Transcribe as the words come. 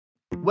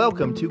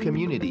Welcome to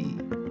Community.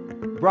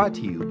 Brought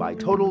to you by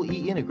Total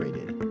E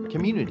Integrated,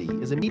 Community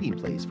is a meeting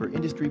place for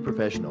industry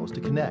professionals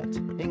to connect,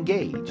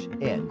 engage,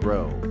 and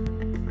grow.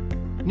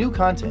 New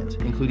content,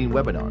 including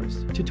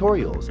webinars,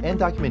 tutorials, and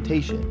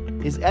documentation,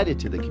 is added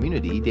to the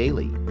community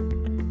daily.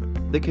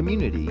 The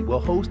community will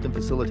host and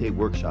facilitate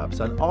workshops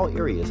on all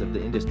areas of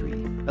the industry,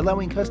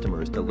 allowing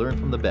customers to learn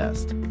from the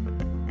best.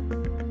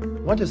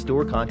 Want to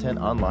store content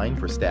online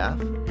for staff?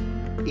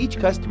 Each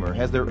customer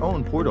has their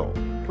own portal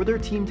for their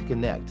team to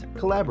connect,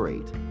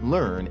 collaborate,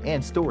 learn,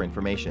 and store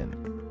information.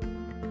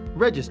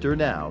 Register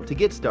now to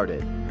get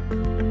started.